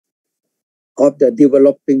of the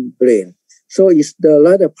developing brain. So it's the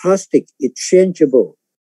like plastic, it's changeable.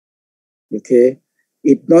 Okay,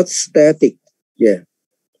 it's not static. Yeah,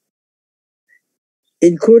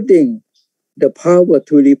 including the power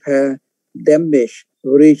to repair damaged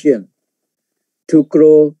region, to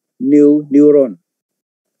grow new neuron,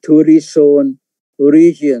 to rezone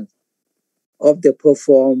regions of the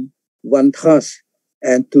perform one task,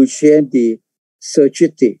 and to change the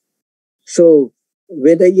circuitry. So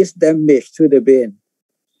when there is damage to the brain,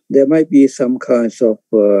 there might be some kinds of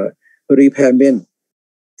repairment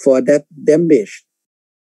for that damage.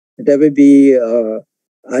 There will be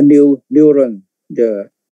a new neuron to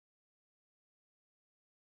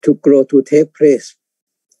grow, to take place,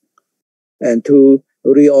 and to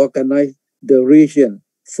reorganize the region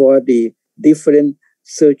for the different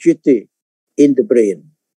circuitry in the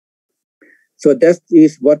brain. So that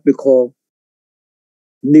is what we call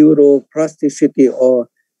neuroplasticity or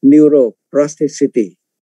neuroplasticity.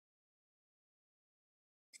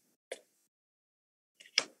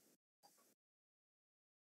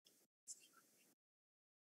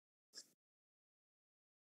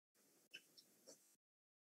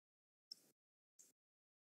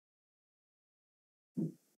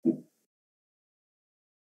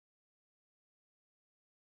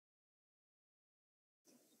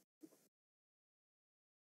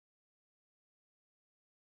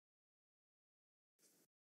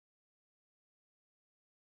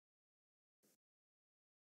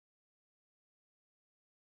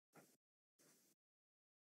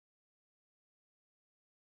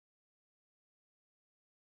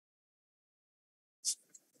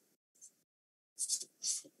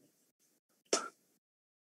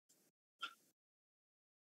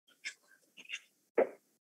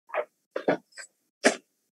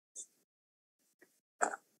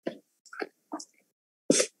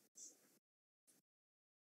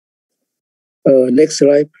 Next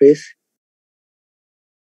slide, please.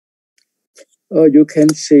 You can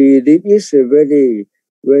see this is a very,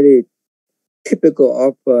 very typical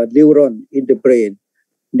of neuron in the brain,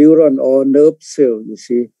 neuron or nerve cell. You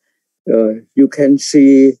see, you can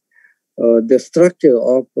see the structure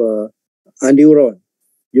of a neuron.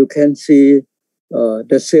 You can see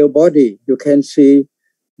the cell body. You can see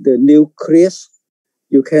the nucleus.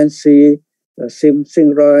 You can see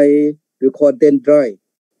something like we call dendrite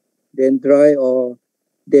or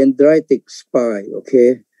dendritic spine.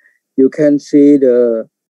 Okay, you can see the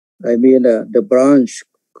branch,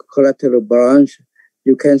 collateral branch.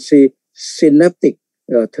 You can see synaptic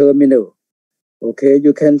terminal. Okay,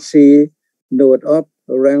 you can see node of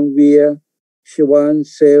Ranvier, Schwann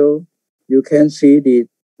cell. You can see the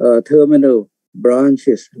terminal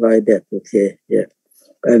branches like that. Okay, yeah,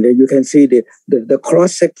 and then you can see the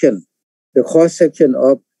cross section,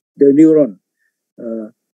 of the neuron.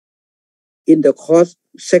 In the cross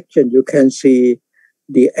section, you can see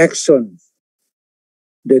the axon,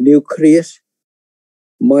 the nucleus,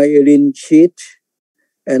 myelin sheath,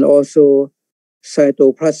 and also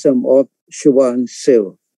cytoplasm of Schwann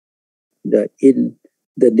cell in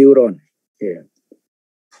the neuron. Yeah.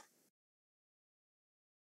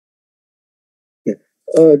 Yeah.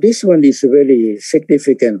 This one is very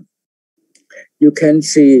significant. You can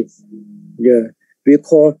see, we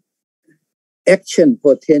call action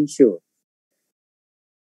potential.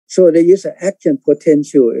 So there is an action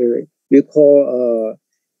potential we call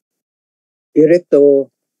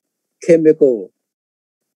electrochemical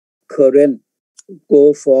current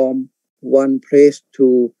go from one place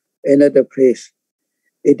to another place.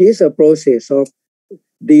 It is a process of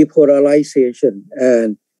depolarization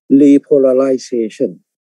and repolarization.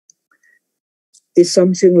 It's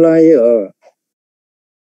something like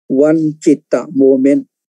one citta moment.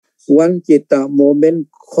 One citta moment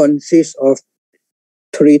consists of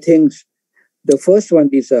three things. The first one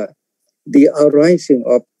is the arising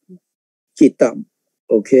of citta,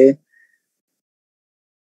 okay?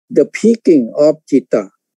 The peaking of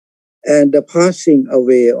citta and the passing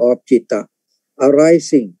away of citta,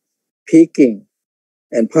 arising, peaking,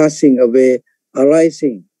 and passing away,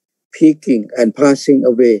 arising, peaking, and passing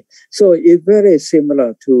away. So it's very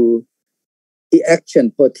similar to the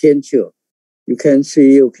action potential. You can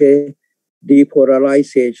see, okay,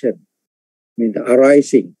 depolarization, means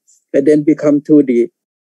arising, and then become to the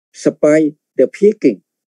spike, the peaking,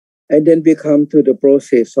 and then become to the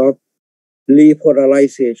process of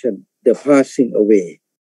repolarization, the passing away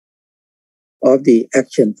of the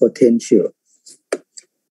action potential.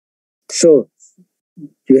 So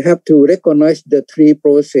you have to recognize the three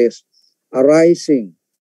processes: arising,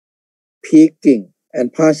 peaking,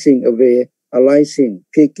 and passing away, arising,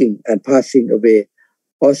 peaking, and passing away.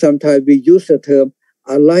 Or sometimes we use the term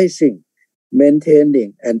arising,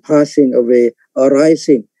 maintaining and passing away,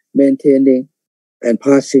 arising, maintaining and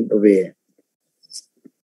passing away.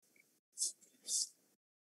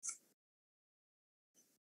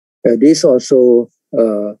 This also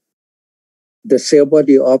the cell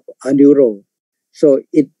body of a neuron. So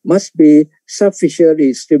it must be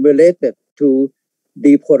sufficiently stimulated to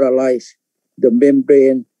depolarize the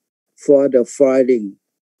membrane for the firing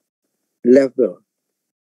level,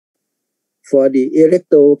 for the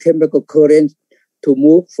electrochemical current to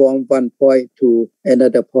move from one point to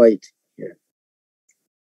another point. Yeah.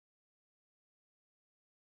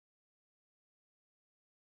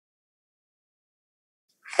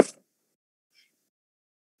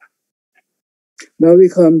 Now we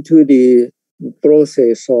come to the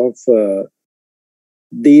process of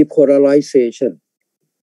depolarization.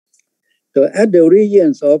 So at the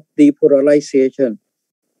regions of depolarization,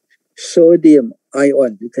 sodium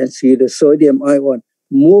ion, you can see the sodium ion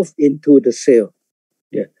move into the cell.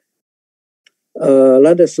 Yeah.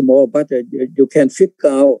 Rather small, but you can figure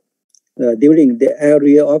out during the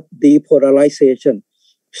area of depolarization,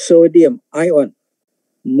 sodium ion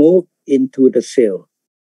move into the cell.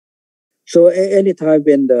 So anytime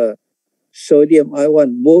when the sodium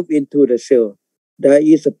ion move into the cell, there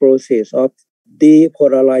is a process of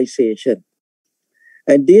depolarization.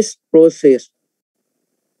 And this process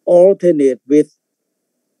alternate with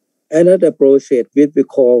another process which we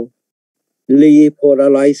call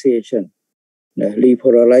repolarization.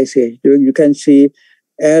 Repolarization. You can see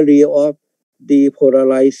area of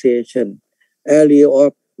depolarization, area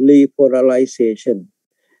of repolarization,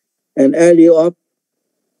 and area of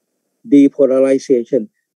depolarization.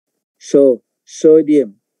 So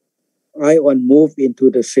sodium ion move into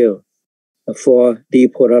the cell for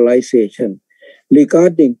depolarization.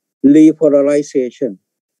 Regarding repolarization,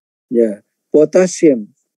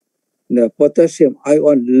 potassium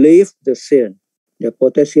ion leave the cell. The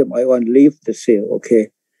potassium ion leave the cell. Okay.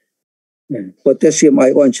 Potassium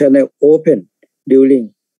ion channel open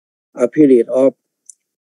during a period of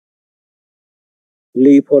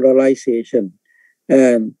repolarization,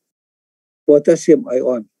 and potassium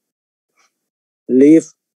ion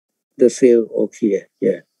leave the cell. Okay.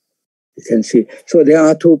 Yeah. You can see. So there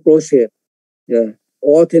are two processes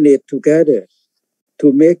alternate together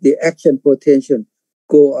to make the action potential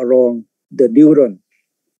go along the neuron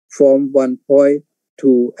from one point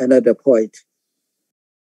to another point.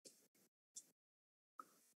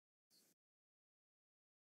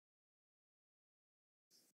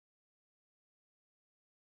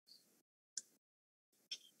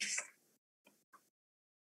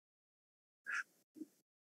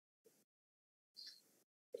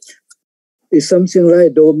 It's something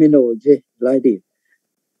like domino, like this.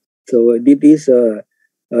 So this is a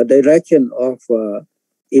direction of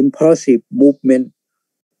impulsive movement,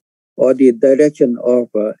 or the direction of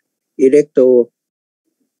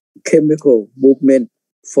electrochemical movement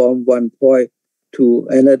from one point to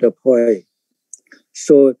another point.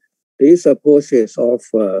 So there is a process of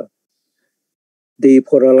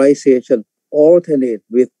depolarization alternate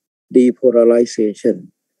with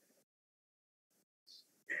depolarization.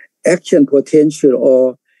 Action potential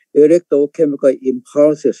or electrochemical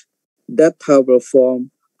impulses that travel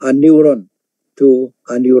from a neuron to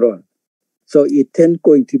a neuron. So it tends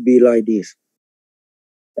going to be like this.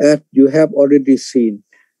 As you have already seen,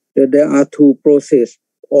 that there are two processes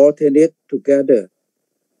alternate together.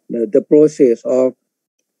 The process of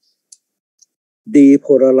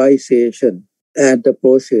depolarization and the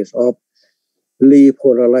process of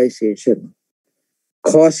repolarization,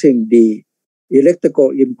 causing the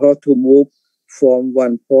electrical impulse to move from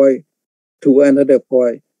one point to another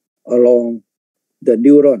point along the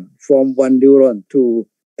neuron, from one neuron to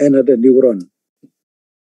another neuron.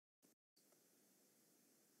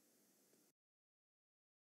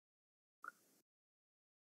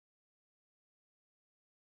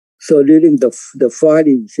 So during the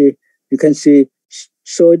firing, you can see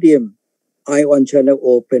sodium ion channel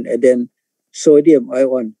open, and then sodium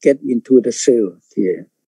ion get into the cell here.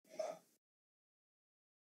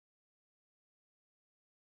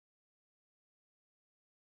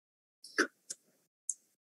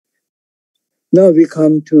 Now we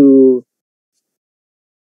come to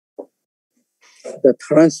the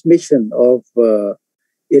transmission of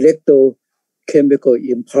electrochemical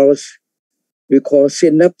impulse. We call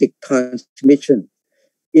synaptic transmission.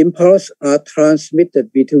 Impulse are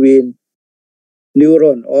transmitted between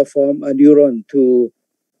neuron or from a neuron to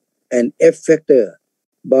an effector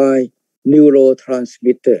by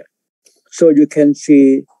neurotransmitter. So you can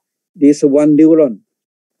see this one neuron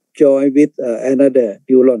join with another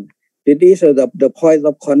neuron. These are the points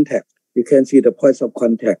of contact. You can see the points of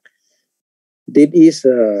contact. this is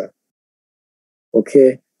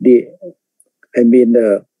okay. The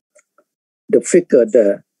figure,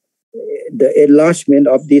 the enlargement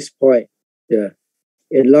of this point. The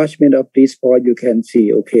enlargement of this point you can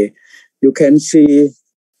see. Okay, you can see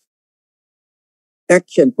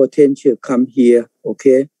action potential come here.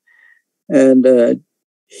 Okay, and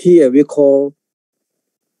here we call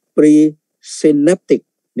presynaptic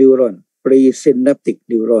neuron. Presynaptic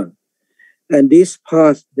neuron, and this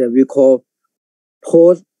part that we call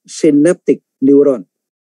postsynaptic neuron.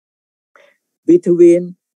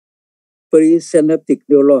 Between presynaptic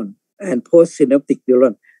neuron and postsynaptic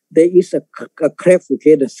neuron, there is a cleft,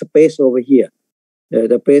 okay, the space over here.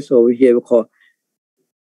 The space over here we call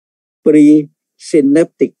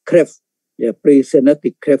presynaptic cleft. Yeah,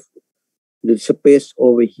 presynaptic cleft, the space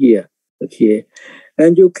over here. Okay,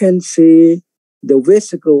 and you can see the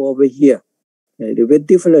vesicle over here. The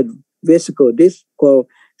different vesicle. This called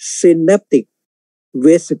synaptic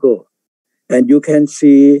vesicle, and you can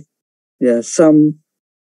see some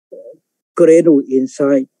granule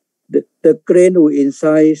inside. The granule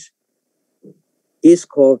inside is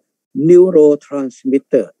called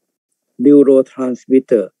neurotransmitter.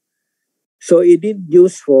 Neurotransmitter. So it is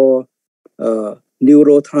used for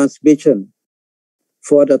neurotransmission,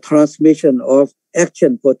 for the transmission of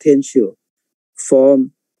action potential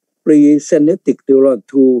from presynaptic neuron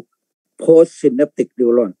to postsynaptic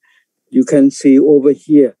neuron. You can see over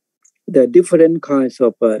here the different kinds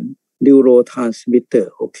of neurotransmitter.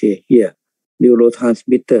 Okay, here,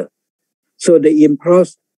 neurotransmitter. So the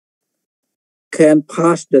impulse can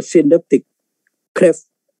pass the synaptic cleft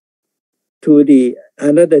to the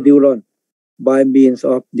another neuron by means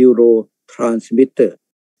of neurotransmitter.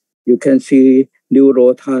 You can see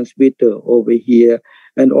neurotransmitter over here,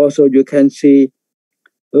 and also you can see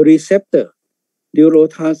a receptor.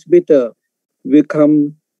 Neurotransmitter will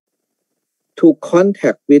come to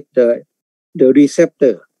contact with the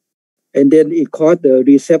receptor, and then it causes the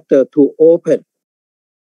receptor to open.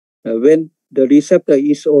 When the receptor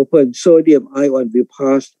is open, sodium ion will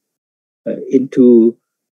pass into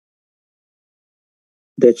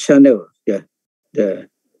the channel. The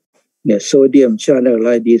sodium channel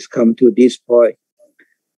like this come to this point.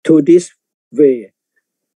 To this way,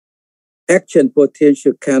 action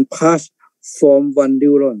potential can pass from one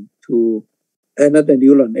neuron to another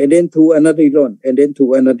neuron, and then to another neuron, and then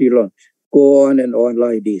to another neuron. Go on and on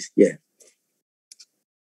like this,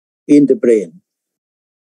 in the brain.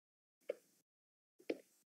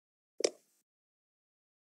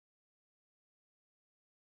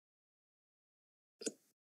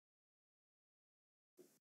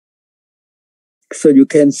 So you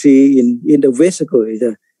can see in the vesicle is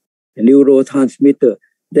a neurotransmitter.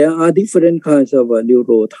 There are different kinds of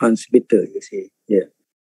neurotransmitter, you see,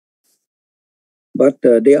 but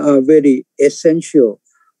they are very essential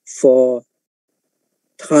for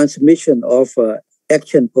transmission of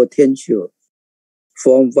action potential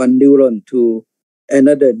from one neuron to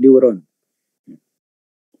another neuron.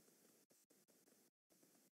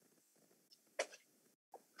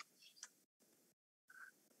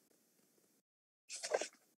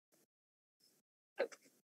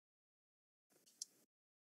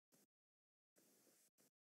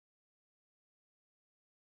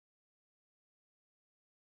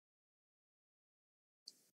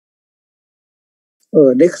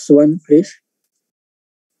 Next one, please.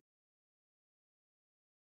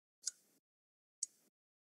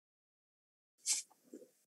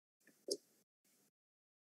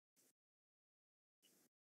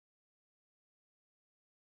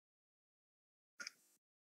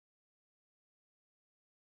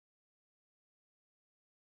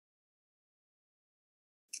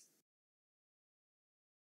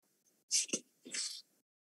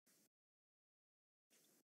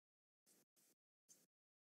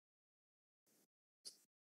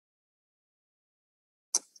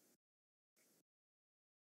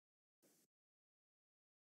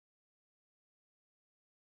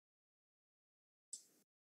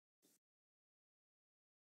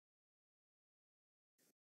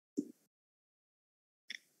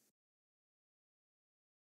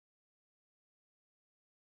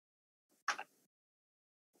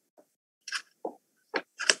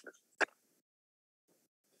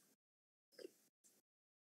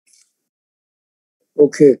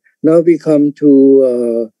 Okay, now we come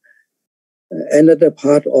to another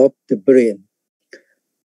part of the brain.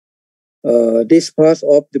 This part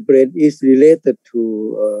of the brain is related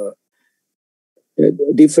to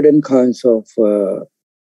different kinds of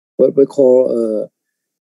what we call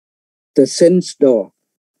the sense door.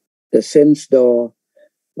 The sense door.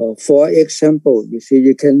 For example,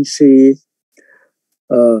 you can see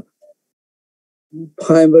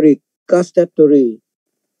primary gustatory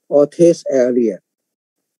or taste area.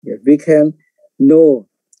 We can know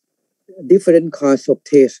different kinds of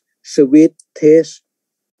taste: sweet taste,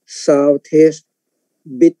 sour taste,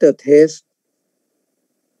 bitter taste,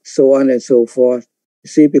 so on and so forth.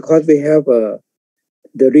 See, because we have the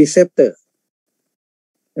receptor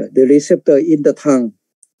in the tongue,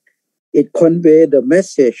 it conveys the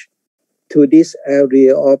message to this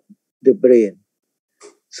area of the brain,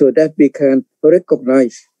 so that we can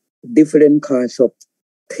recognize different kinds of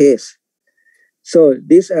taste. So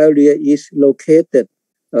this area is located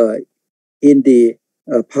in the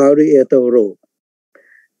parietal lobe.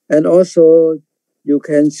 And also you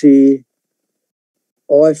can see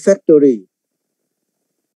olfactory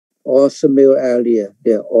or smell area.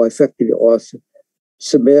 The olfactory or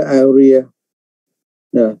smell area.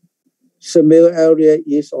 Smell area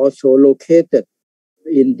is also located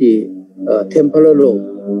in the temporal lobe.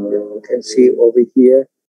 You can see over here.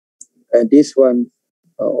 And this one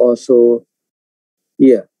also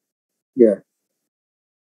here.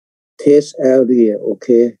 Taste area,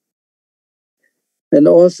 okay. And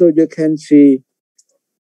also you can see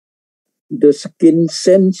the skin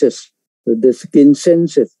senses.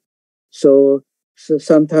 So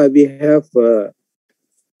sometimes we have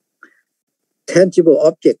tangible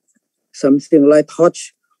object, something like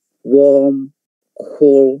touch, warm,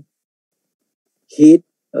 cold, heat,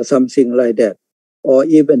 or something like that, or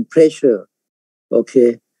even pressure.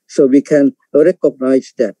 Okay, so we can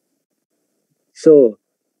recognize that. So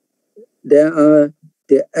there are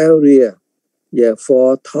the area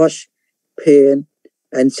for touch, pain,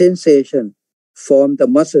 and sensation from the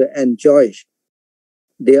muscle and joints.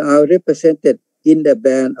 They are represented in the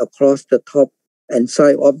band across the top and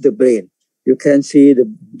side of the brain. You can see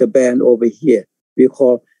the band over here. We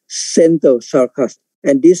call central sulcus.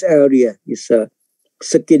 And this area is a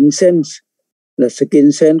skin sense. The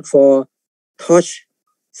skin sense for touch,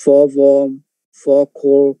 for warm, for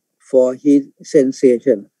cold, for heat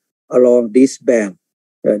sensation along this band,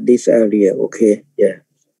 this area. Okay, yeah.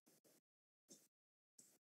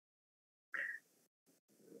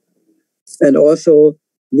 And also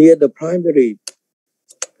near the primary.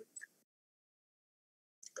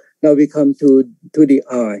 Now we come to the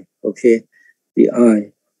eye. Okay, the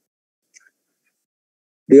eye.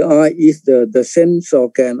 The eye is the sense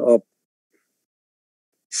organ of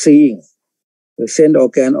seeing, the sense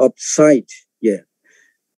organ of sight. Yeah.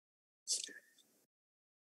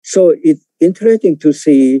 So it's interesting to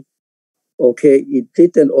see. Okay, it's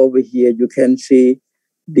written over here. You can see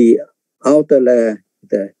the outer layer,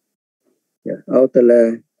 the outer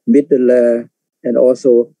layer, middle layer, and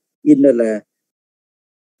also inner layer.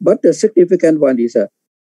 But the significant one is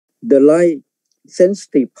the light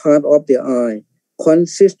sensitive part of the eye,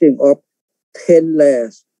 consisting of 10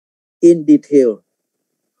 layers in detail.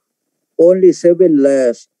 Only 7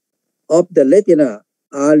 layers of the retina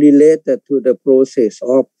are related to the process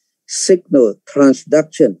of signal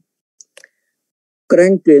transduction.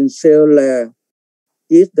 Ganglion cell layer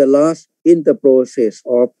is the last in the process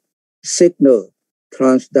of signal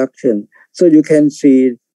transduction. So you can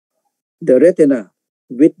see the retina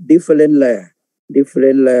with different layer,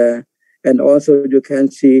 and also you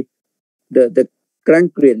can see the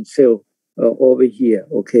ganglion cell over here.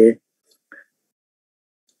 Okay.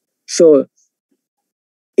 So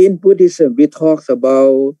in Buddhism, we talk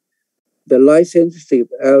about the light sensitive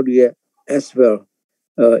area as well.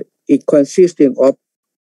 It consisting of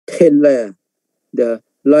 10 layers, the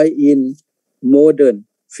light in modern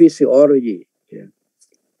physiology. Yeah.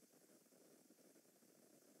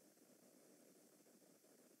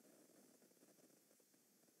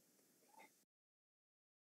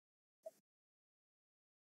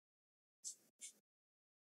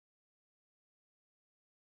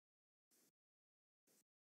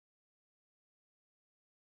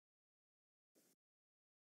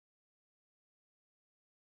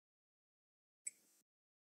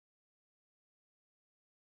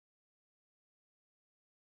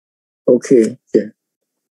 Okay. Yeah.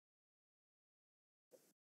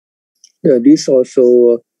 This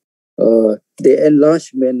also the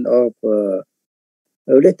enlargement of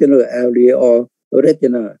retinal area or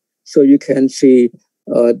retina. So you can see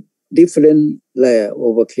different layer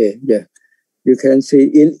over here. Yeah. You can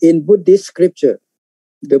see in Buddhist scripture,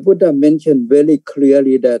 the Buddha mentioned very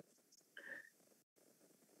clearly that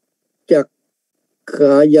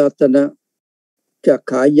Chakkhayatana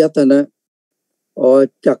or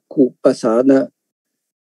Chakkhupasana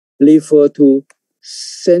refer to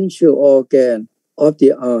sensual organ of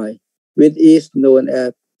the eye, which is known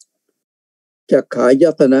as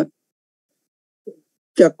Chakkhayatana.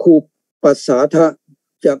 Chakkhupasatha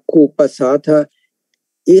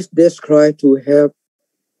is described to have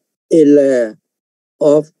a layer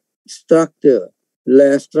of structure,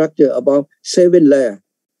 about 7 layers,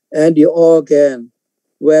 and the organ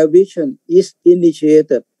where vision is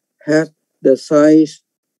initiated has the size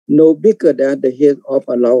no bigger than the head of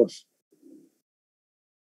a louse.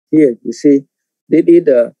 Here you see, this is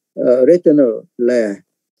the retinal layer.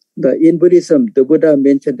 In Buddhism, the Buddha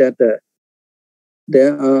mentioned that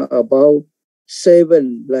there are about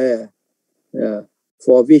 7 layers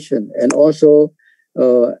for vision, and also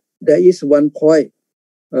there is one point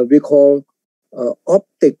we call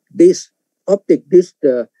optic disc. Optic disc,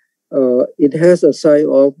 it has a size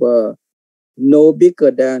of no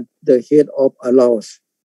bigger than the head of a louse.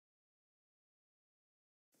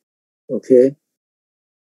 Okay.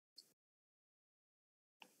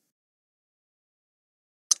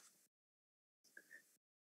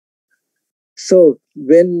 So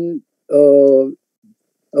when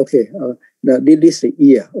now this is the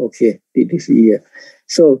ear. Okay, this is the ear.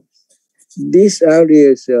 So these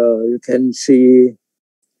areas you can see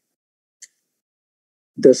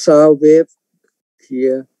the sound wave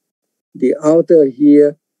here, the outer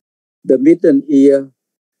ear, the middle ear,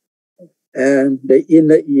 and the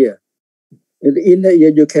inner ear. In the inner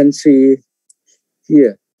ear, you can see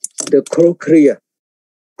here the cochlea.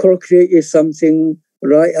 Cochlea is something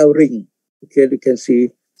like a ring. Okay, you can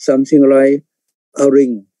see something like a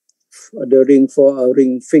ring, the ring for a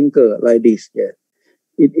ring finger like this. Yeah,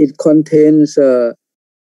 it contains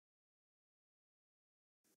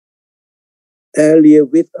area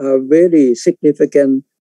which are very significant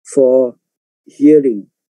for hearing.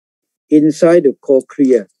 Inside the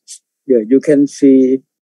cochlea, yeah, you can see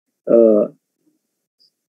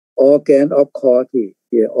organ of Corti.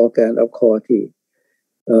 Yeah, organ of Corti.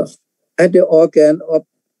 At the organ of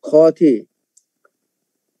Corti,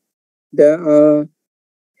 there are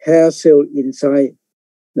hair cell inside.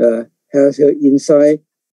 Hair cell inside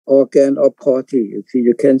organ of Corti.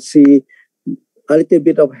 You can see a little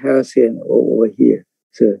bit of hair cell over here.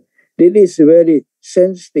 So this is a very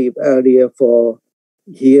sensitive area for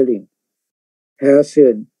hearing. Hair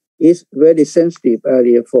cell is very sensitive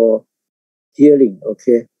area for hearing.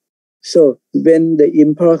 Okay, so when the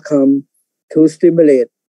impulse comes to stimulate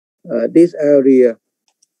this area,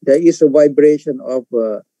 there is a vibration of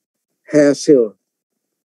hair cell.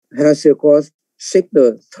 Hair cell cause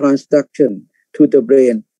signal transduction to the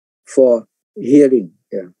brain for hearing.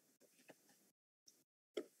 Yeah.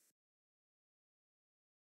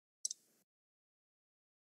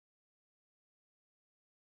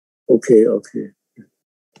 Okay.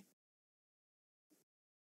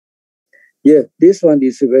 Yeah, this one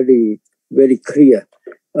is very, very clear.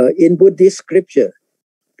 In Buddhist scripture,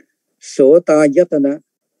 Sota Yatana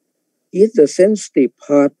is the sensitive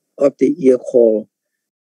part of the ear called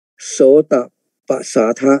Sota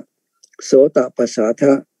Pasatha. Sota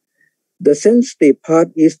Pasatha. The sensitive part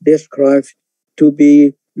is described to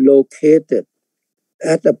be located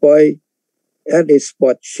at a point, at a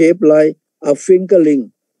spot shaped like a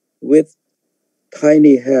fingerling with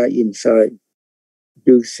tiny hair inside.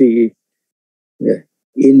 You see, yeah,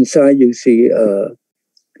 inside you see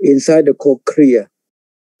inside the cochlea,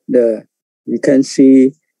 you can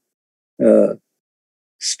see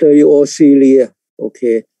stereocilia.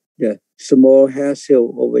 Okay, the small hair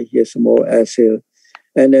cell over here, small hair cell,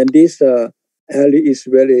 and then this area is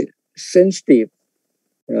very sensitive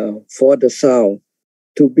for the sound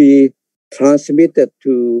to be transmitted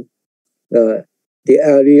to the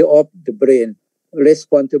area of the brain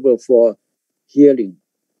responsible for hearing.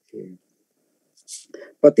 Okay.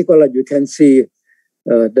 Particularly, you can see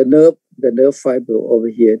the nerve fiber over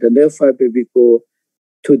here. The nerve fiber will go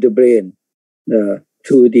to the brain,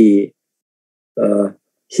 to the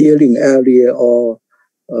hearing area, or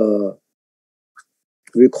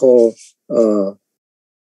we call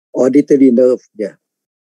auditory nerve. Yeah.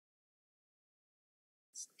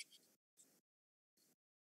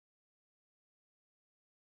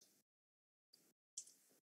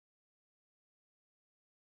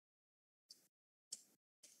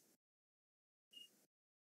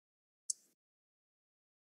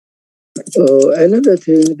 Another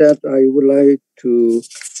thing that I would like to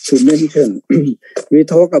mention, we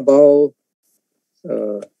talk about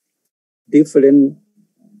different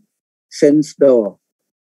sense door.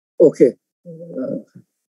 Okay.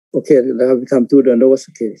 Okay, now we come to the nose.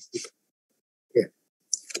 Okay. Yeah.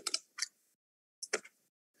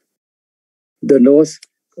 The nose,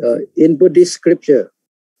 in Buddhist scripture,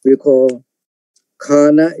 we call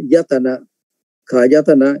Kana Yatana.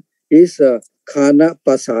 Kayatana is Kana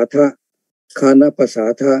Pasatha. Kana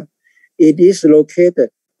Pasatha. It is located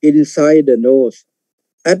inside the nose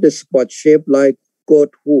at the spot shaped like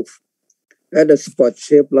goat hoof. And the spot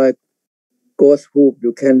shape like goat hoof,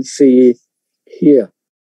 you can see here.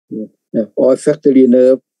 Olfactory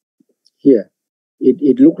nerve here.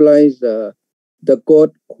 It look like the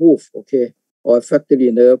goat hoof, okay,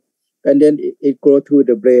 olfactory nerve, and then it go to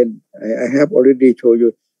the brain. I have already told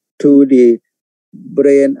you to the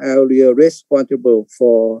brain area responsible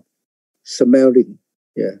for smelling.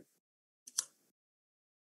 Yeah.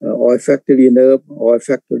 Olfactory nerve,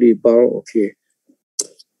 olfactory bulb, okay.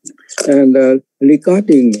 And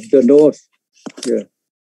regarding the nose, yeah,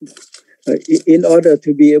 in order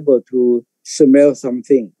to be able to smell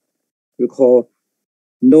something, we call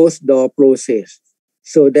nose door process.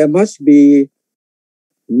 So there must be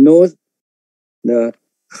nose khana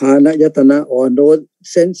yatana or nose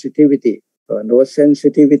sensitivity. Nose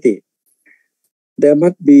sensitivity. There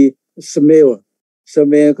must be smell.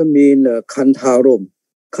 Smell can mean kantarom.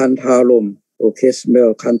 Kantarom. Okay,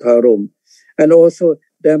 smell kantarom. And also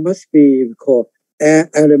there must be called air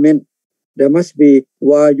element. There must be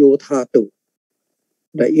vayotatu.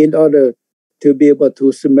 In order to be able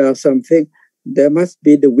to smell something, there must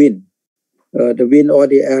be the wind or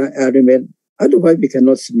the air element. Otherwise, we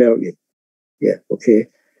cannot smell it. Yeah, okay.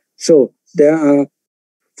 So there are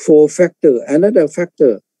 4 factors. Another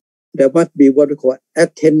factor, there must be what we call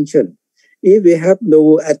attention. If we have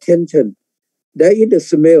no attention, there is the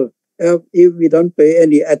smell. If we don't pay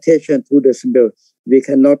any attention to the smell, we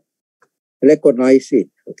cannot recognize it.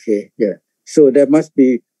 Okay, yeah. So there must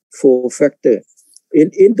be 4 factors.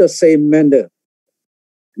 In the same manner,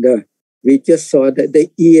 we just saw that the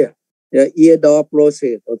ear door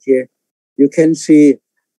process. Okay, you can see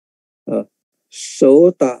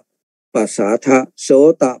sota pasasa,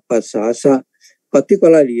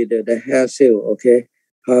 particularly the hair cell. Okay,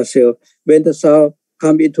 hair cell. When the sound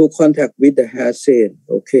come into contact with the hair cell,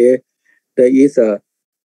 okay, there is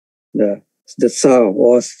the sound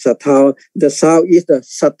or satal. The sound is the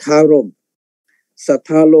satarom.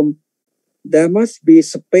 Satarom. There must be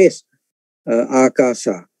space,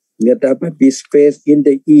 akasa. There must be space in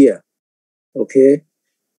the ear, okay?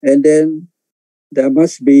 And then there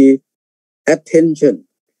must be attention.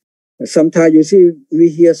 Sometimes you see, we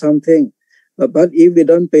hear something, but if we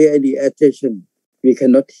don't pay any attention, we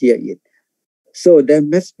cannot hear it. So there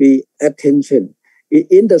must be attention.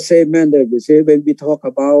 In the same manner, you see, when we talk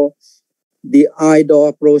about the eye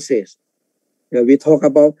door process, we talk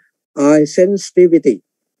about eye sensitivity.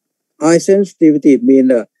 Eye sensitivity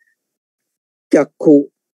means Chakku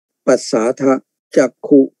Pasatha.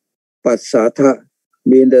 Chakku Pasatha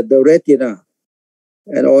means the retina,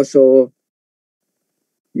 and also,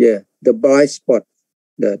 the blind spot,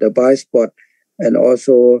 the blind spot, and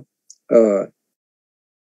also the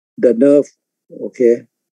nerve, okay,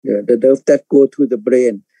 the nerve that go to the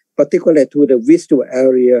brain, particularly to the visual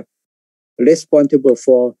area responsible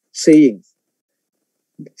for seeing.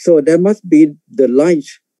 So there must be the light,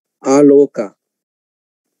 aloka.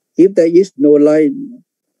 If there is no light,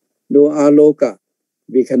 no aloka,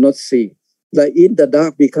 we cannot see. Like in the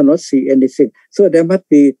dark, we cannot see anything. So there must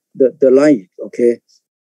be the light, okay?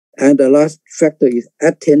 And the last factor is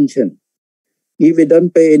attention. If we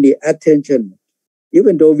don't pay any attention,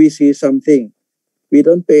 even though we see something, we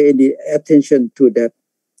don't pay any attention to that,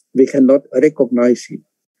 we cannot recognize it.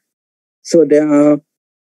 So there are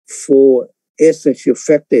 4 essential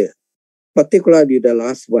factors, particularly the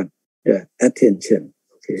last one, the attention.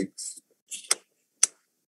 Okay.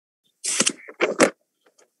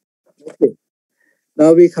 Okay.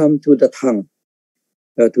 Now we come to the tongue.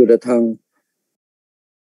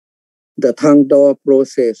 The tongue door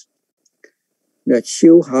process. The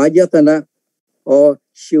Shilha Yatana or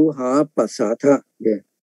Shilha Pasatha.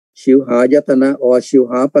 Shilha Yatana or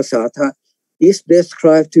Shilha Pasatha is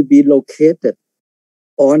described to be located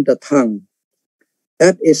on the tongue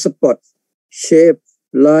at a spot shaped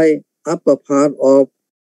like upper part of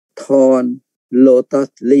torn lotus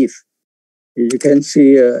leaf. You can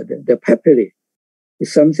see the papillae.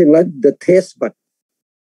 It's something like the taste bud.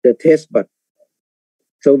 The taste bud.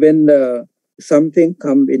 So when something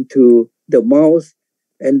comes into the mouth,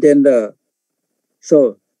 and then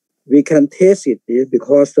so we can taste it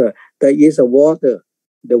because there is a water,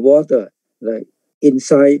 like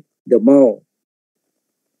inside the mouth,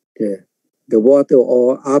 the water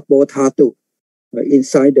or bodhirata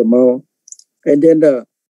inside the mouth, and then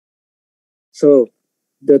so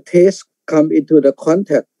the taste come into the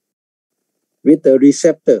contact with the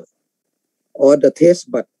receptor or the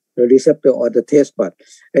taste bud,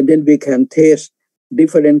 and then we can taste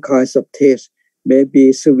different kinds of taste,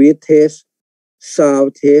 maybe sweet taste, sour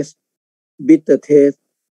taste, bitter taste,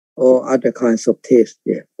 or other kinds of taste.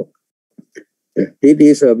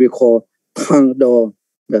 This is we call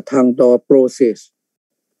tongue door process.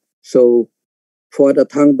 So for the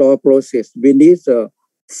tongue door process, we need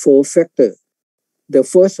 4 factors. The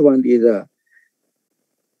first one is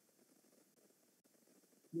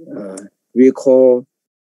we call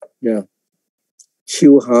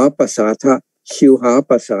Shiuha Pasatha,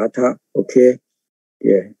 okay,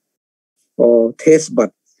 or taste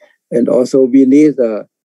bud, and also we need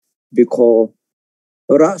we call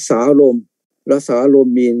Rasalom. Rasalom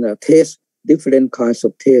means taste, different kinds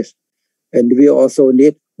of taste, and we also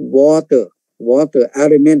need water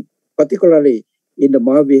element. Particularly in the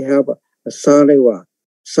mouth, we have saliva.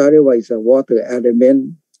 Saliva is a water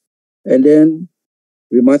element, and then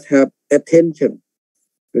we must have attention.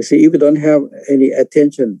 You see, if we don't have any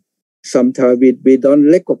attention, sometimes we don't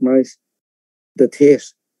recognize the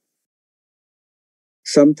taste.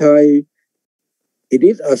 Sometimes it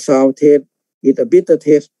is a sour taste, it's a bitter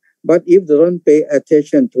taste, but if we don't pay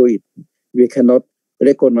attention to it, we cannot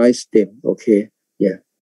recognize them. Okay, yeah.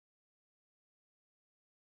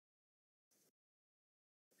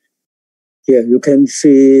 Here you can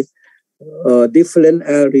see different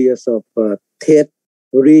areas of taste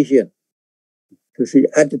region. You see,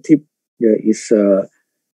 additive is the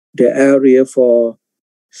area for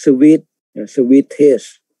sweet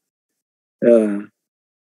taste. And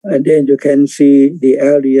then you can see the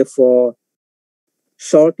area for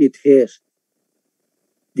salty taste,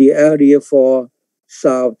 the area for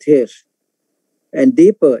sour taste, and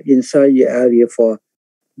deeper inside the area for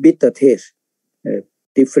bitter taste.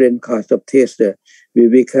 Different kinds of taste that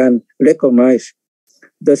we can recognize.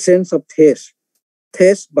 The sense of taste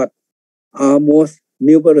buds are most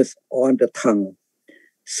numerous on the tongue.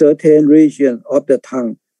 Certain regions of the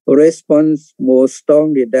tongue respond more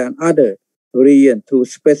strongly than other regions to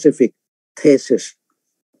specific tastes.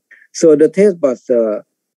 So the taste buds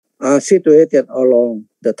are situated along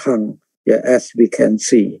the tongue, as we can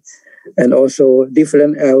see. And also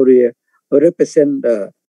different areas represent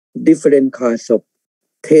different kinds of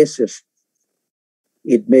tastes.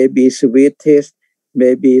 It may be sweet taste,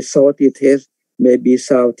 maybe salty taste, maybe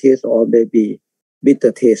sour taste, or maybe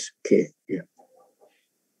bitter taste. Okay. Yeah.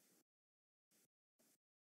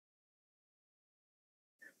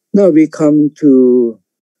 Now we come to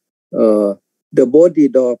the body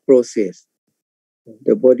door process.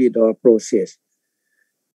 The body door process.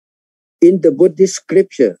 In the Buddhist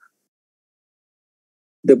scripture,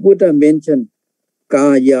 the Buddha mentioned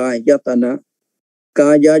Kaya Yatana.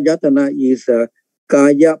 Kaya Yatana is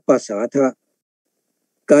Kaya Pasatha.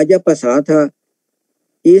 Kaya Pasatha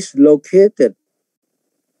is located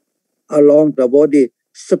along the body,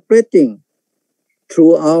 spreading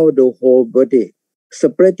throughout the whole body,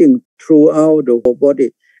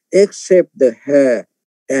 except the hair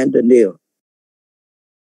and the nail.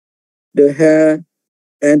 The hair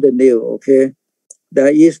and the nail, okay?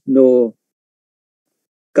 There is no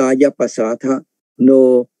Kaya Pasatha,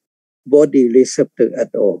 no body receptor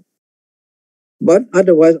at all. But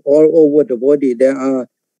otherwise, all over the body, there are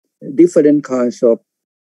different kinds of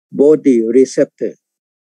body receptor.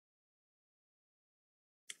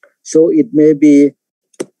 So it may be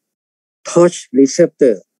touch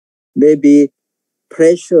receptor, maybe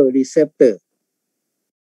pressure receptor,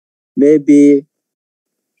 maybe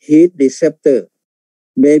heat receptor,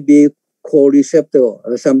 maybe cold receptor.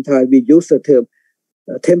 Sometimes we use the term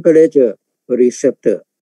temperature receptor.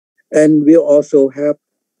 And we also have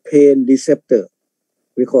pain receptor.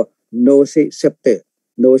 We call nociceptor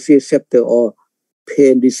or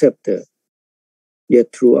pain receptor.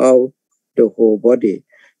 Throughout the whole body.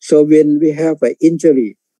 So when we have an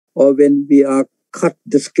injury or when we are cut,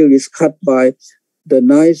 the skin is cut by the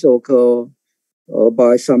knife or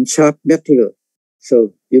by some sharp material.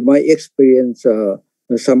 So you might experience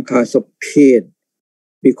some kinds of pain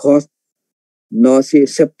because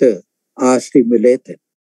nociceptors are stimulated.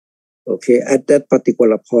 Okay, at that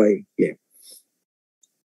particular point. Yeah.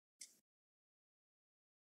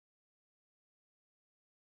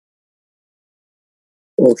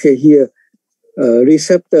 Okay, here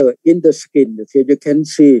receptor in the skin. Okay, you can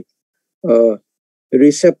see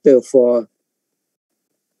receptor for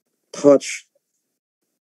touch,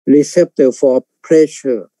 receptor for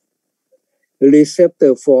pressure,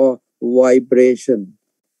 receptor for vibration,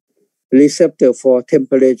 receptor for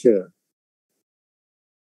temperature,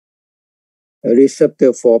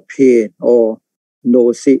 receptor for pain or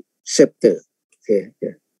nociceptor. Okay,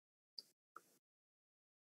 yeah.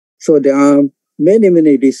 So there are many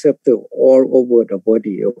receptors all over the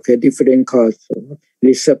body. Okay, different kinds of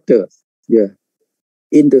receptors. Yeah,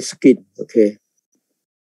 in the skin. Okay.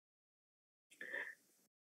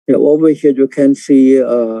 Over here you can see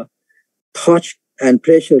touch and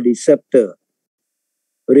pressure receptor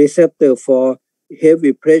receptor for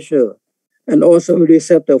heavy pressure, and also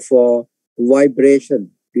receptor for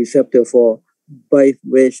vibration, receptor for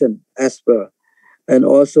vibration as well, and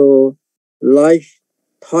also light,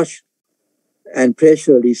 touch, and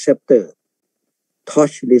pressure receptor,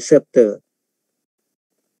 touch receptor.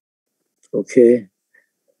 Okay,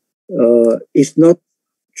 it's not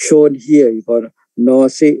shown here. You got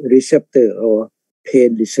nausea receptor or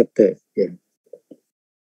pain receptor. Yeah.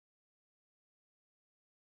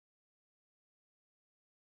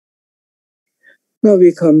 Now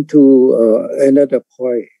we come to another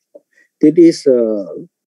point. This is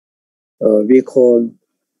we call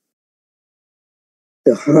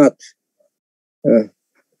the heart,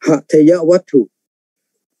 Hataya Watu.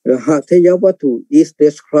 The Hataya Watu is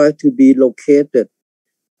described to be located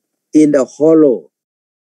in the hollow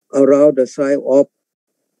around the site of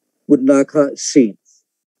Punaka seed,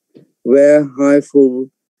 where high full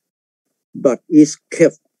blood is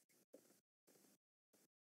kept.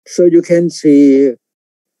 So you can see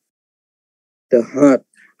the heart.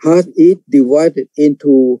 Heart is divided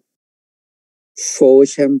into 4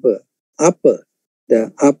 chambers.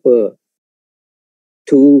 The upper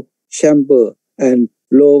 2 chamber and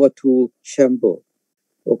lower 2 chamber.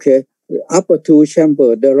 Okay, the upper 2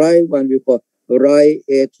 chamber, the right one we call right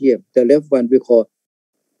atrium, the left one we call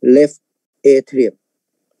left atrium.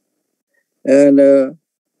 And the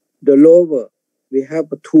lower, we have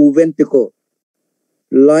 2 ventricle,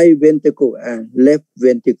 right ventricle and left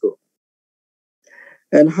ventricle.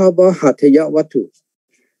 And how about Hataya Watu?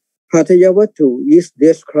 Hataya Watu is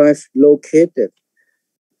described located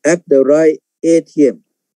at the right atrium,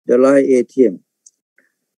 the right atrium.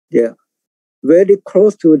 Yeah, very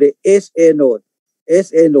close to the SA node.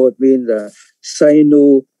 SA node means the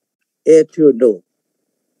sinoatrial node.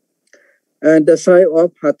 And the site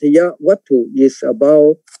of Hataya Watu is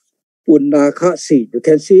about Punaka seed. You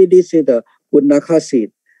can see this is the Punaka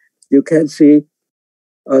seed. You can see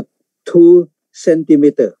 2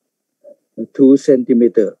 centimeter. 2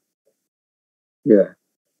 centimeter. Yeah.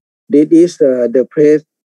 This is the place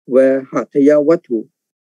where Hataya Watu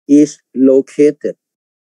is located.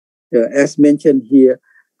 As mentioned here,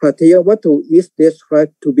 Hataya Watu is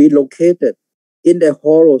described to be located in the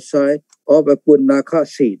hollow side of a Punaka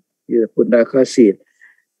seed, Punaka seed,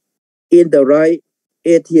 in the right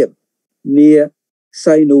atrium near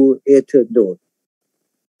sinoatrial node.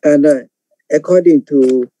 And according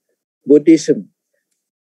to Buddhism,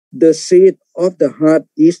 the seat of the heart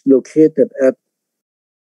is located at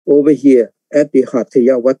over here at the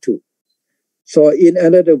Hataya Watu. So in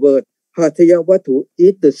another word, Hataya Watu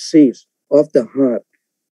is the seat of the heart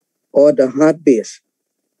or the heart base.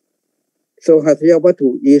 So Hataya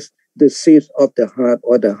Watu is the seat of the heart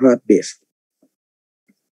or the heart base.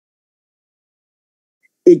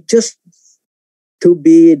 It just to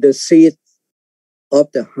be the seat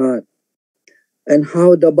of the heart. And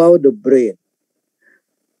how about the brain?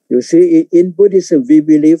 You see, in Buddhism, we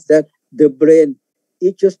believe that the brain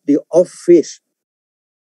is just the office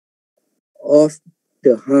of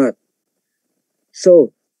the heart.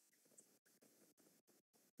 So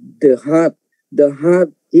the heart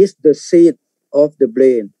is the seat of the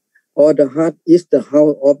brain, or the heart is the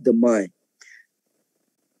house of the mind.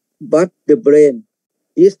 But the brain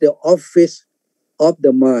is the office of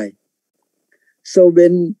the mind. So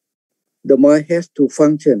when the mind has to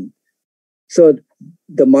function, so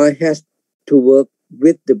the mind has to work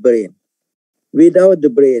with the brain. Without the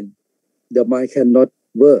brain, the mind cannot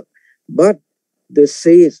work. But the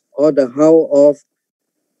seat or the house of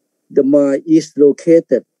the mind is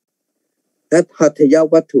located at Hataya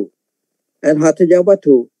Watu. And Hataya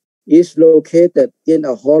Watu is located in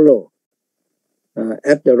a hollow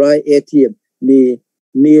at the right atrium near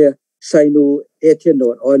sinoatrial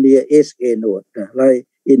node or near SA node. Like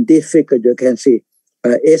in this figure, you can see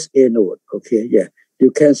SA node. Okay, yeah.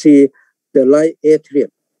 You can see the right atrium.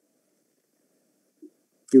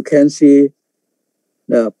 You can see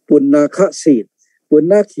the Punaka seed.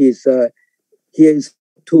 Punaka is here is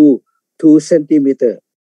 2 centimeter.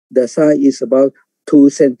 The size is about 2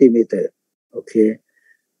 centimeter. Okay.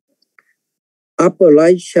 Upper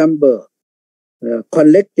right chamber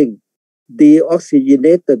collecting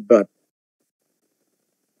deoxygenated blood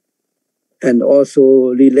and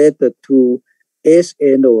also related to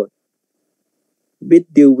SA node which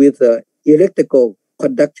deal with the electrical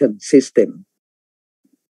conduction system.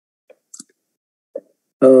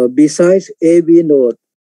 Besides AV node,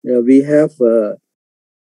 we have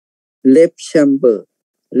left chamber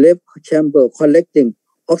collecting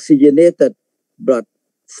oxygenated blood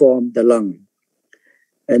from the lung.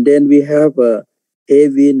 And then we have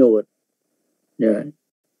AV node,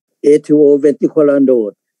 atrioventricular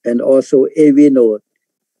node, and also AV node,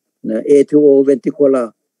 A2O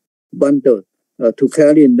ventricular bundle to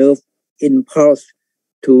carry nerve impulse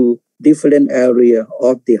to different area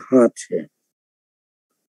of the heart.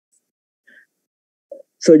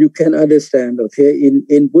 So you can understand, okay,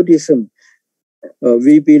 in Buddhism,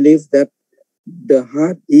 we believe that the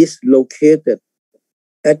heart is located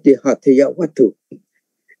at the Hataya Watu.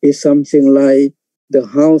 It's something like the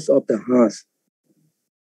house of the heart.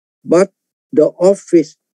 But the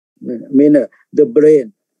office, the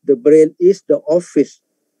brain is the office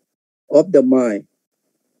of the mind.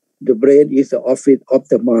 The brain is the office of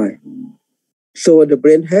the mind. So the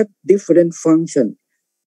brain has different function.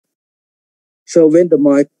 So when the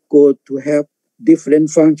mind go to have different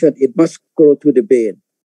function, it must go to the brain.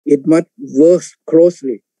 It must work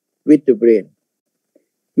closely with the brain.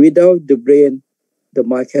 Without the brain, the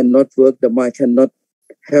mind cannot work. The mind cannot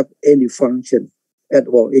have any function at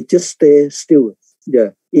all. It just stays still,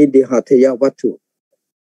 in the Hataya Watu.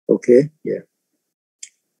 Okay, yeah.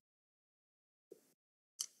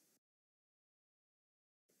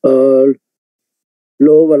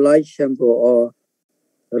 Lower right chamber or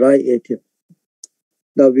right atrium.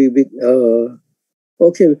 Now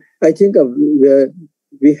okay. I think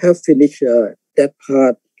we have finished that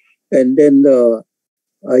part, and then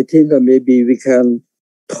I think maybe we can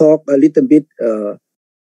talk a little bit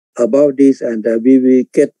about this, and we will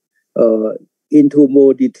get into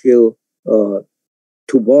more detail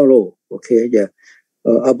tomorrow. Okay, yeah,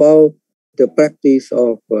 about the practice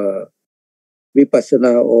of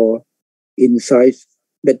vipassana or insight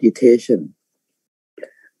meditation.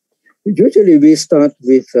 Usually we start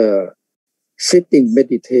with sitting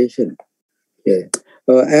meditation. Yeah.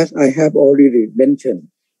 As I have already mentioned,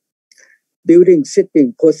 during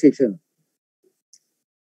sitting position,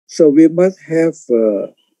 so we must have,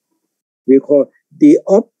 we call the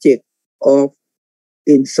object of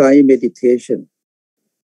insight meditation.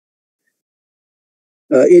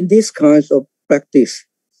 In this kind of practice,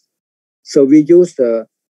 so we use the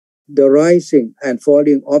rising and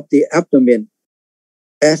falling of the abdomen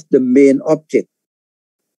as the main object.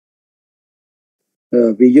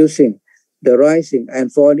 We're using the rising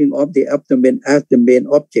and falling of the abdomen as the main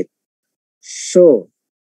object. So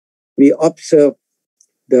we observe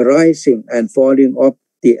the rising and falling of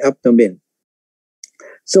the abdomen.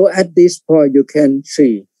 So at this point, you can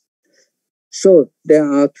see. So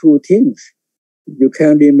there are two things you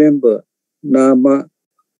can remember: nama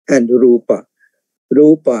and rupa.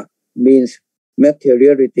 Rupa means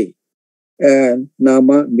materiality, and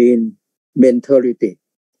nama means mentality.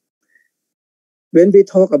 When we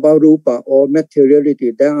talk about rupa or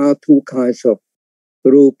materiality, there are two kinds of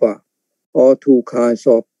rupa or two kinds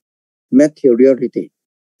of materiality.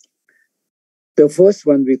 The first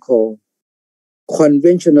one we call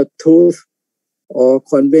conventional truth or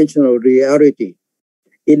conventional reality.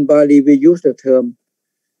 In Bali, we use the term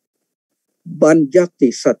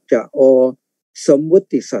Banjati Satya or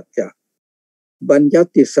Sammuti Satya.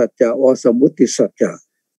 Banjati Satya or Sammuti Satya.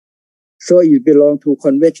 So it belongs to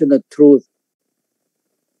conventional truth.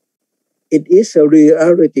 It is a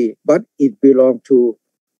reality, but it belongs to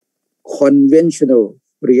conventional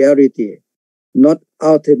reality, not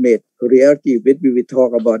ultimate reality. We will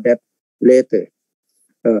talk about that later.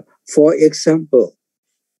 For example,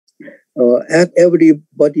 as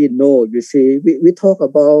everybody knows, you see, we talk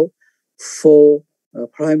about four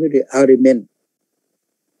primary elements.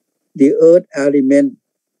 The earth element,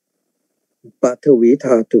 Pathavi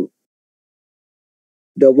Dhatu.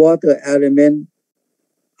 The water element,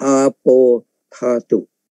 Apo Dhatu.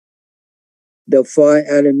 The fire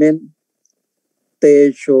element,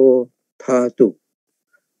 Tejo Dhatu.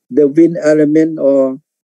 The wind element or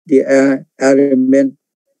the air element,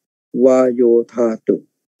 Vayu Dhatu.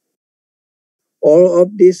 All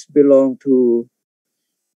of these belong to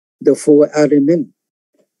the four elements,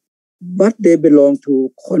 but they belong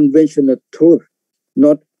to conventional truth,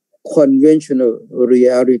 not conventional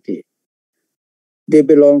reality. They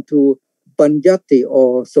belong to Panjati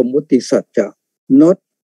or Sammuti Satya, not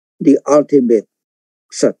the ultimate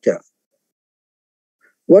Satya.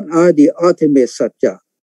 What are the ultimate Satya?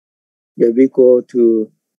 Yeah, we go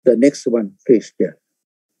to the next one, please. Yeah.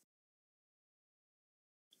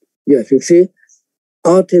 Yes, you see,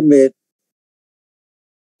 ultimate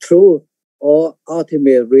truth or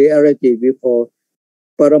ultimate reality we call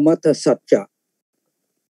Paramattha Satya.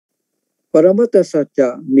 Paramattha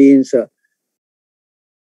Satya means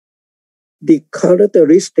the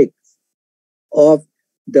characteristic of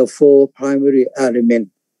the four primary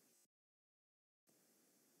elements.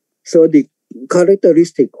 So the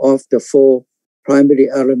characteristic of the four primary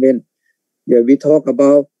elements, yeah, we talk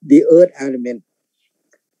about the earth element.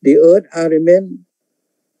 The earth element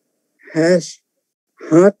has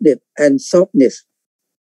hardness and softness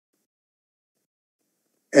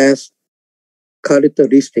as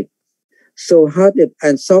characteristic. So hardness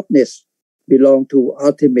and softness belong to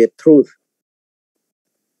ultimate truth.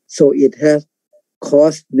 So it has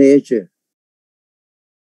cause nature.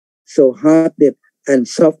 So hardness and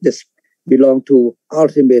softness belong to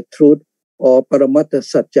ultimate truth or Paramattha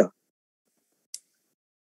Satya.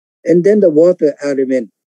 And then the water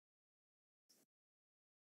element.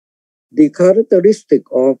 The characteristic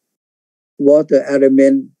of water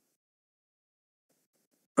element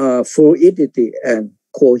are fluidity and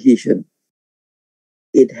cohesion.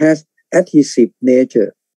 It has adhesive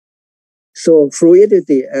nature. So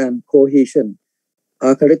fluidity and cohesion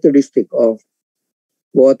are characteristic of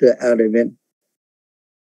water element.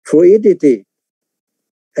 Fluidity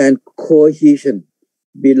and cohesion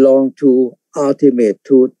belong to ultimate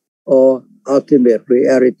truth or ultimate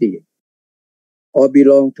reality, or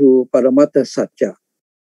belong to Paramattha Satya.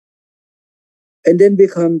 And then we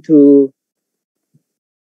come to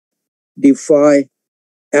define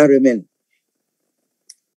element.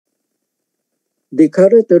 The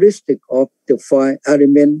characteristic of the five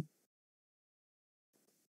elements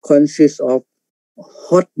consists of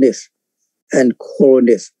hotness and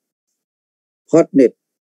coldness. Hotness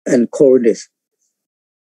and coldness.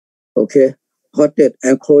 Okay? Hotness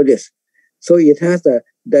and coldness. So it has a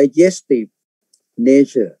digestive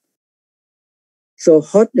nature. So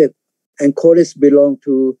hotness and coldness belong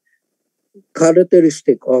to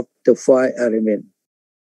characteristic of the five elements.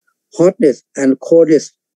 Hotness and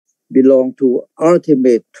coldness belong to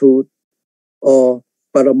ultimate truth or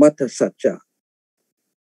Paramattha Satya.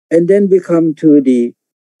 And then we come to the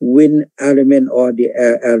wind element or the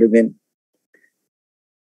air element.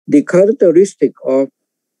 The characteristic of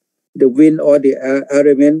the wind or the air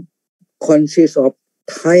element consists of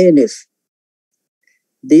tightness,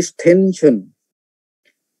 distension,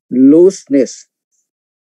 looseness,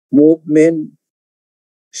 movement,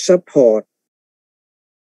 support,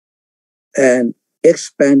 and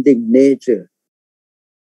expanding nature.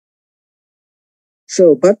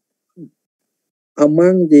 So, but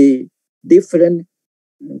among the different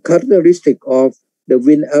characteristics of the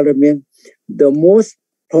wind element, the most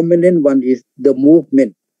prominent one is the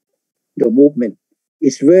movement. The movement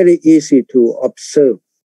is very easy to observe.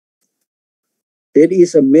 There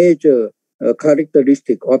is a major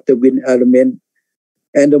characteristic of the wind element,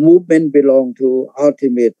 and the movement belong to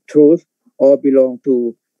ultimate truth or belong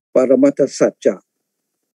to Paramattha Satya.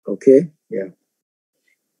 Okay? Yeah.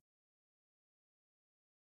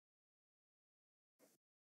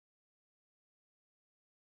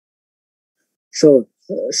 So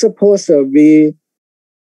suppose we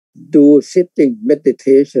do sitting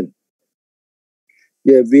meditation.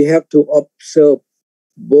 Yeah, we have to observe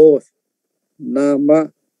both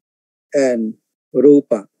nama and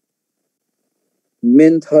rupa,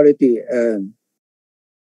 mentality and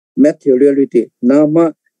materiality.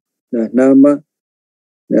 Nama,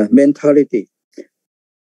 mentality.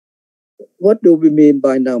 What do we mean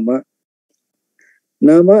by nama?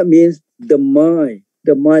 Nama means the mind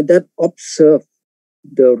that observes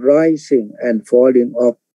the rising and falling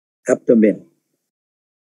of abdomen.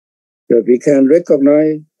 So we can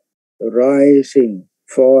recognize rising,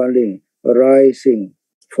 falling, rising,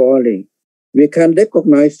 falling. We can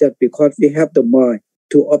recognize that because we have the mind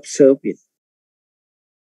to observe it.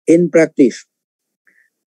 In practice,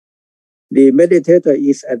 the meditator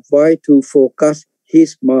is advised to focus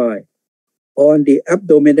his mind on the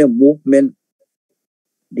abdominal movement,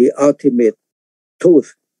 the ultimate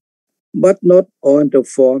truth, but not on the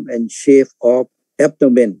form and shape of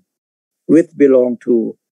abdomen, which belong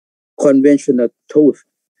to conventional truth.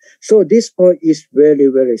 So this point is very,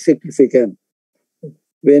 very significant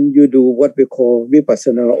when you do what we call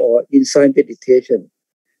vipassana or insight meditation.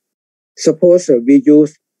 Suppose we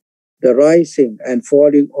use the rising and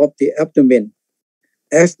falling of the abdomen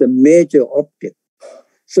as the major object.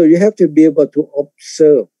 So you have to be able to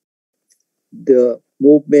observe the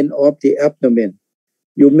movement of the abdomen.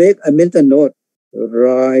 You make a mental note,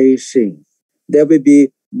 rising. There will be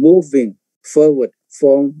moving forward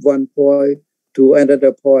from one point to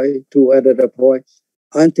another point to another point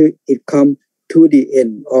until it comes to the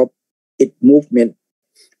end of its movement.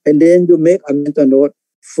 And then you make a mental note,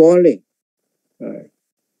 falling.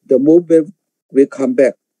 The movement will come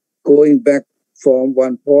back, going back from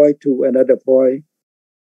one point to another point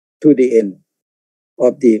to the end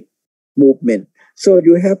of the movement. So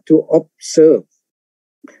you have to observe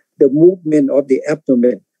the movement of the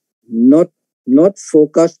abdomen, not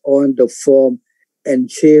focus on the form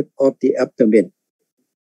and shape of the abdomen.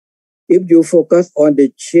 If you focus on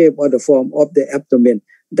the shape or the form of the abdomen,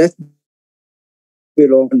 that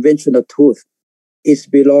belong to conventional truth.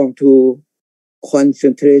 It belongs to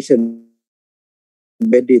concentration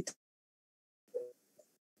meditation,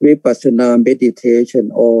 vipassana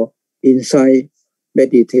meditation, or insight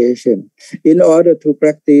meditation. In order to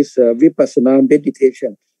practice vipassana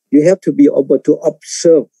meditation, you have to be able to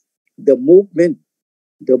observe the movement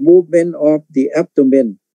of the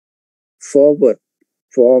abdomen forward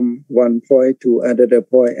from one point to another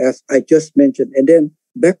point, as I just mentioned, and then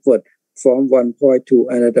backward from one point to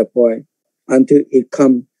another point until it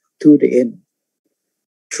comes to the end.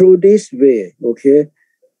 Through this way, okay,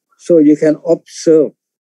 so you can observe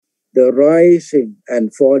the rising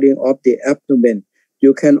and falling of the abdomen.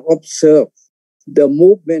 You can observe the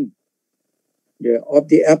movement of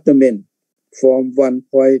the abdomen from one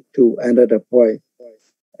point to another point.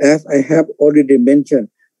 As I have already mentioned,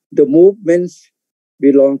 the movements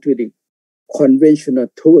belong to the conventional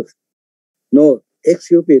truth. No,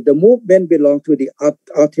 excuse me, the movement belong to the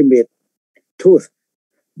ultimate truth,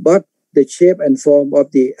 but the shape and form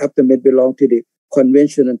of the abdomen belong to the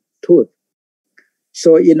conventional truth.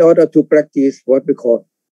 So in order to practice what we call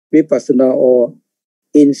vipassana or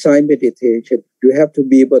insight meditation, you have to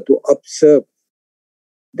be able to observe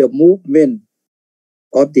the movement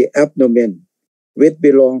of the abdomen, which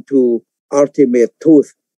belong to ultimate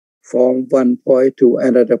truth, from one point to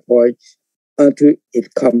another point until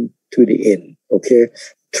it comes to the end. Okay,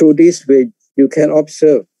 through this way you can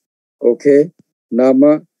observe, okay,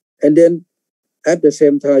 nama, and then at the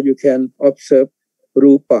same time you can observe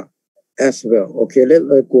rupa as well. Okay, let's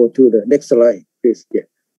go to the next slide, please. Yeah.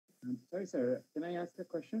 Sorry, sir. Can I ask a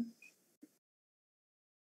question?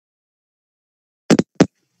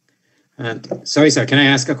 Sorry, sir. Can I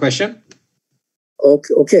ask a question?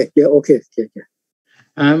 Okay. Yeah. Okay.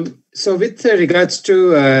 Yeah. So, with regards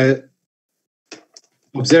to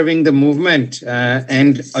observing the movement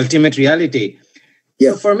and ultimate reality,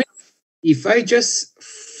 yeah. So for me, if I just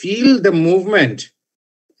feel the movement,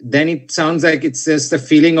 then it sounds like it's just the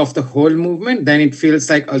feeling of the whole movement. Then it feels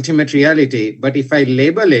like ultimate reality. But if I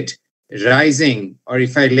label it rising or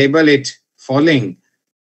if I label it falling,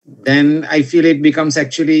 then I feel it becomes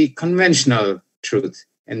actually conventional truth.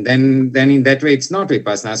 And then in that way, it's not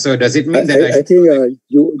vipassana. So does it mean that I think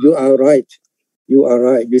you are right. You are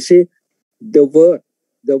right. You see, the word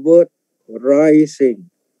rising,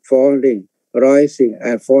 falling, rising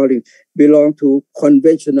and falling belong to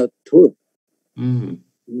conventional truth,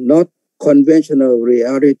 not conventional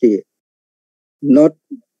reality, not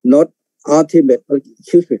ultimate.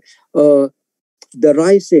 Excuse me. The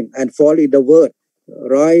rising and falling, the word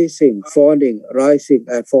rising, falling, rising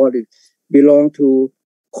and falling belong to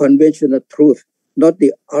conventional truth, not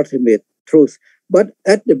the ultimate truth. But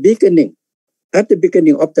at the beginning of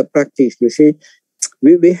the practice, you see,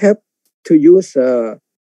 we have to use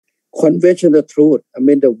conventional truth. I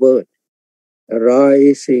mean the word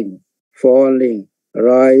rising, falling,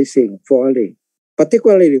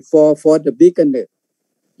 particularly for the beginner.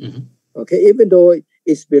 Okay, even though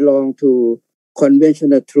it belongs to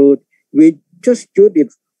conventional truth, we just use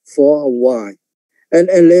it for a while. And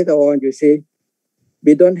later on, you see,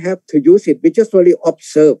 we don't have to use it. We just only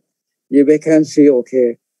observe. We can see,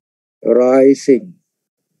 okay, rising,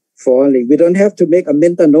 falling. We don't have to make a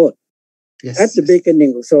mental note at the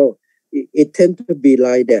beginning. So it tends to be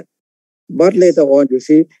like that. But later on, you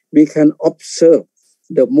see, we can observe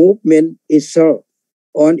the movement itself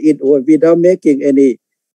on its own without making any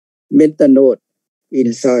mental note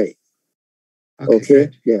inside. Okay.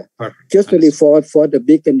 Yeah. Perfect. Just only for the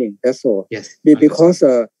beginning. That's all. Yes. Because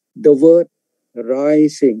the word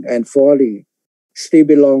rising and falling still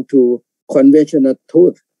belong to conventional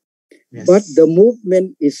truth. Yes. But the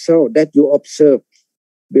movement itself that you observe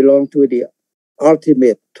belong to the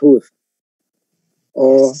ultimate truth,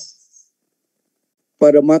 or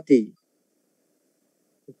paramati.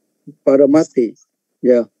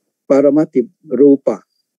 Yeah, paramati rupa,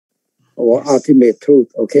 or ultimate truth.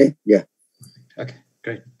 Okay. Yeah. Okay,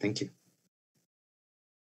 great. Thank you.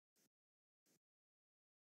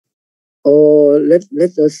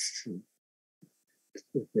 Let us.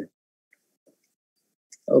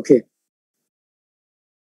 Okay.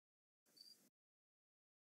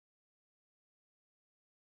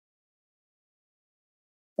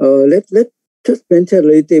 Let's just mention a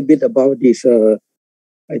little bit about this.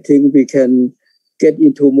 I think we can get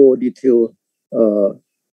into more detail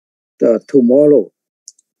tomorrow.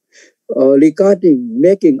 Regarding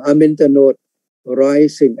making a mental note,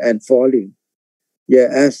 rising and falling. Yeah,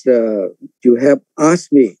 as you have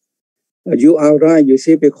asked me, you are right. You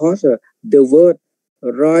see, because the word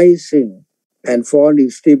rising and falling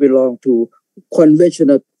still belong to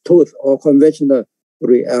conventional truth or conventional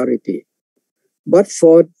reality. But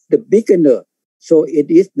for the beginner, so it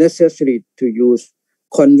is necessary to use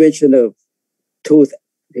conventional truth,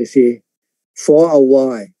 you see, for a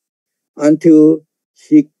while until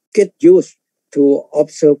he get used to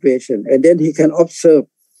observation, and then he can observe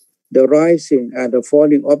the rising and the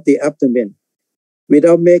falling of the abdomen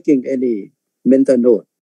without making any mental note.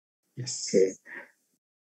 Yes. Okay.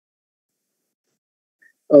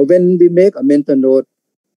 When we make a mental note,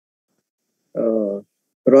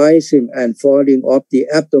 rising and falling of the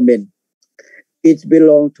abdomen, it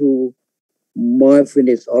belongs to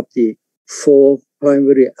mindfulness of the four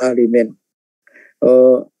primary elements.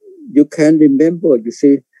 You can remember, you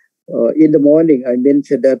see, in the morning I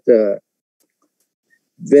mentioned that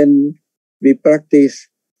when we practice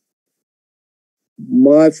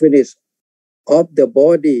mindfulness of the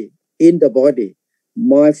body in the body,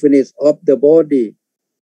 mindfulness of the body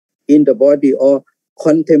in the body, or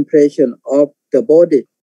contemplation of the body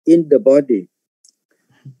in the body,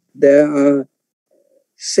 there are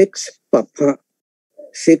six papha,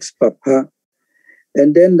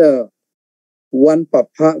 and then the one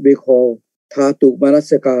papha we call Thatu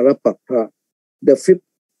Manasikara papha. The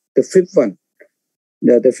fifth one,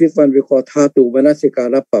 the fifth one we call Thatu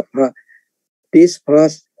Manasikara papha. This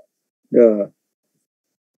part,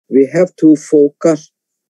 we have to focus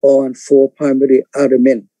on four primary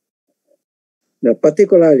elements,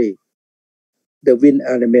 particularly the wind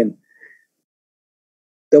element.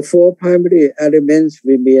 The four primary elements,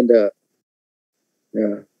 we mean the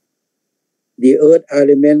earth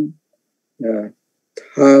element,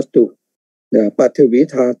 Thatu, the Pathavi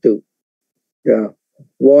Thatu, the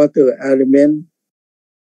water element,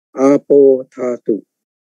 Apo Thatu.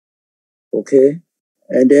 Okay,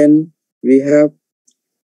 and then we have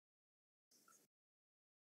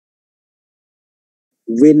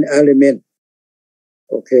wind element.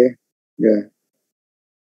 Okay, yeah,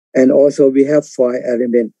 and also we have fire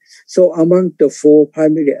element. So among the four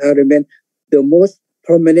primary elements, the most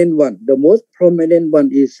prominent one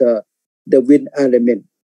is the wind element.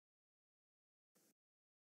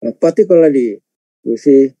 Particularly, you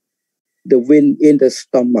see, the wind in the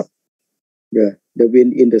stomach. Yeah, the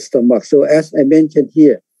wind in the stomach. So as I mentioned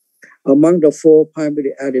here, among the four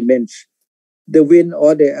primary elements, the wind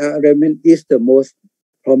or the element is the most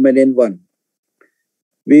prominent one.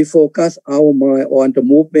 We focus our mind on the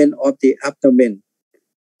movement of the abdomen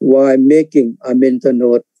while making a mental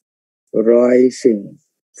note: rising,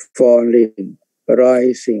 falling,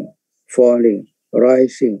 rising, falling,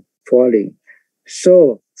 rising, falling.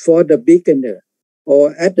 So for the beginner,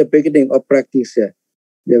 or at the beginning of practice,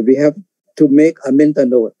 we have to make a mental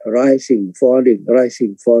note: rising, falling,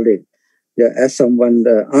 rising, falling. As someone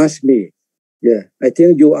asked me, I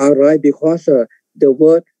think you are right, because the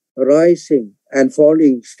word rising and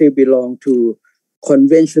falling still belong to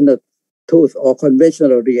conventional truth or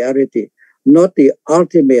conventional reality, not the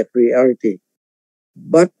ultimate reality.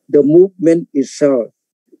 But the movement itself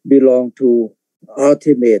belong to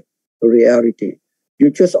ultimate reality. You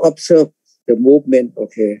just observe the movement,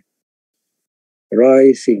 okay?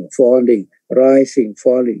 Rising, falling,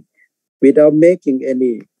 without making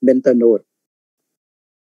any mental note.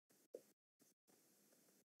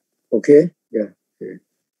 Okay? Yeah.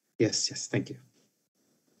 Yes, thank you.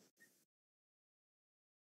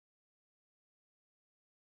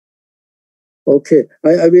 Okay,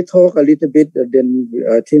 I will talk a little bit, then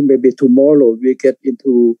I think maybe tomorrow we get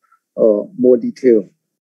into more detail.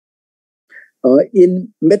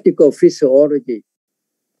 In medical physiology,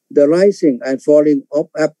 the rising and falling of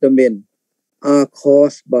abdomen are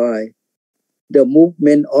caused by the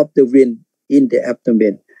movement of the wind in the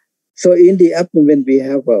abdomen. So in the abdomen, we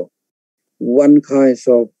have one kind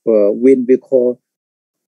of wind we call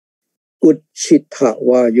Uchita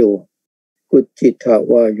Vayu.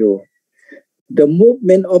 The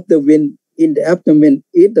movement of the wind in the abdomen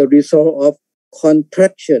is the result of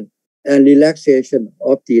contraction and relaxation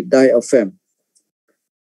of the diaphragm.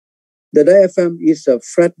 The diaphragm is a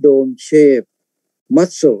flat dome-shaped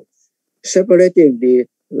muscle separating the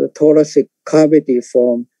thoracic cavity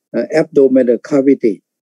from abdominal cavity.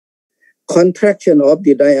 Contraction of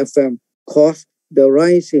the diaphragm causes the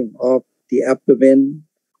rising of the abdomen.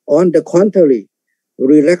 On the contrary,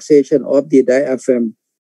 relaxation of the diaphragm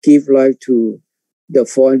gives life to the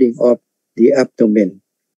falling of the abdomen.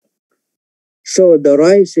 So the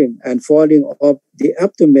rising and falling of the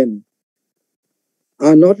abdomen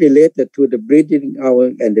are not related to the breathing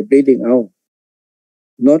out and the breathing out.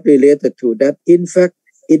 Not related to that. In fact,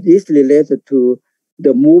 it is related to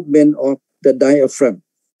the movement of the diaphragm.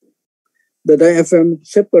 the diaphragm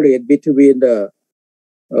separate between the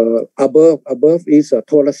above is a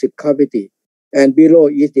thoracic cavity, and below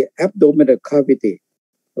is the abdominal cavity.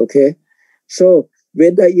 Okay, so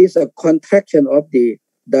when there is a contraction of the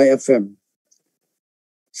diaphragm,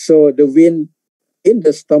 so the wind in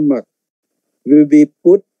the stomach will be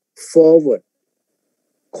put forward,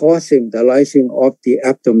 causing the rising of the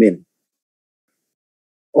abdomen.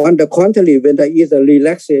 On the contrary, when there is a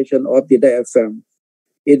relaxation of the diaphragm,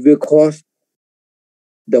 it will cause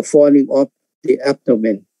the falling of the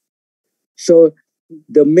abdomen. So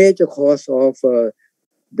the major cause of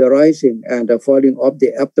the rising and the falling of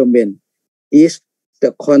the abdomen is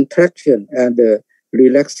the contraction and the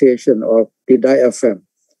relaxation of the diaphragm,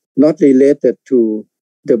 not related to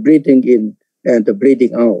the breathing in and the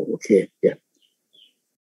breathing out. Okay, yeah.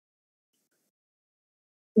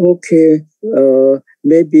 Okay,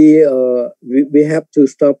 maybe we have to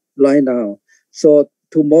stop right now. So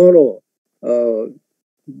tomorrow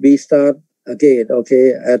we start again,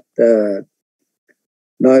 okay, at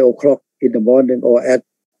 9 o'clock in the morning or at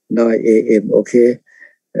 9 a.m., okay?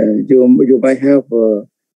 You might have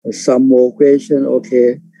some more question,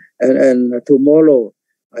 okay? And tomorrow,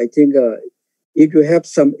 I think if you have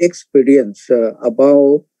some experience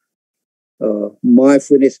about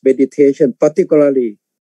mindfulness meditation, particularly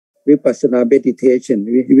vipassana meditation,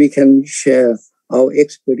 we can share our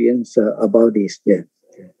experience about this. Yeah.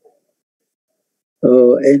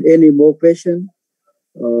 And any more question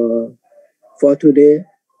for today?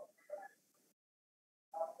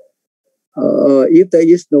 If there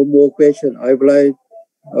is no more question, I would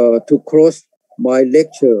like to close my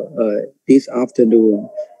lecture this afternoon.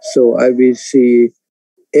 So I will see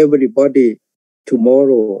everybody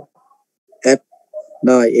tomorrow at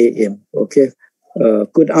 9 a.m. Okay.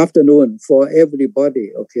 Good afternoon for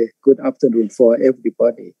everybody. Okay. Good afternoon for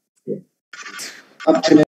everybody. Okay.